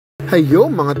Hayo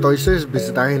mga Toysters,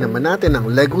 bisitahin naman natin ang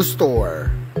Lego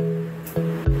Store.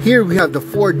 Here we have the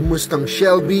Ford Mustang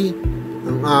Shelby.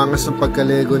 Ang angas ng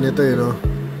pagka-Lego nito, you know.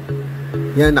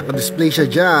 Yan, naka-display siya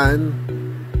dyan.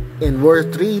 And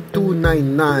worth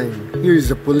 $3,299.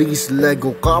 Here's the police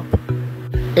Lego Cop.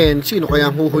 And sino kaya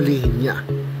ang huhulihin niya?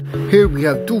 Here we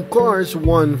have two cars,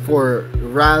 one for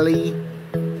rally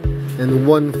and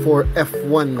one for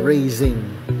F1 racing.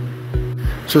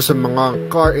 So sa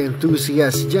mga car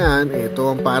enthusiasts dyan, ito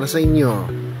ang para sa inyo.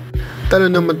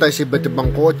 Talo naman tayo sa iba't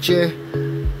ibang kotse.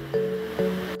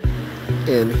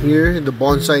 And here, the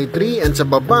bonsai tree. And sa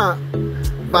baba,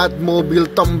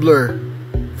 Batmobile tumbler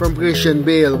from Christian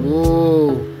Bale.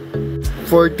 Whoa!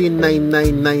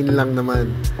 $14,999 lang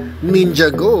naman.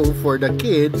 Ninjago for the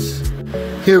kids.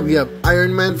 Here we have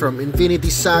Iron Man from Infinity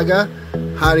Saga,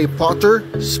 Harry Potter,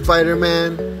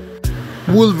 Spider-Man,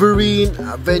 Wolverine,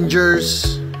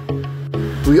 Avengers.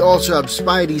 We also have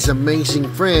Spidey's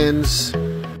Amazing Friends.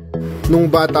 Nung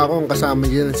bata ko, kasama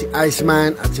dyan si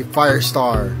Iceman at si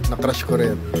Firestar. Na-crush ko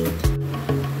rin.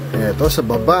 Eto, sa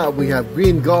baba, we have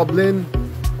Green Goblin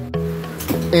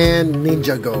and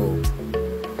Ninjago.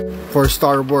 For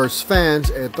Star Wars fans,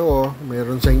 eto,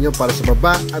 meron sa inyo para sa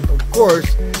baba. At of course,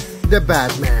 the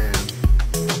Batman.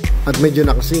 At medyo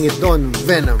nakasingit doon,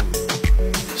 Venom.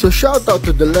 So shout out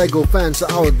to the Lego fans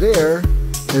out there,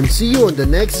 and see you in the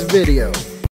next video.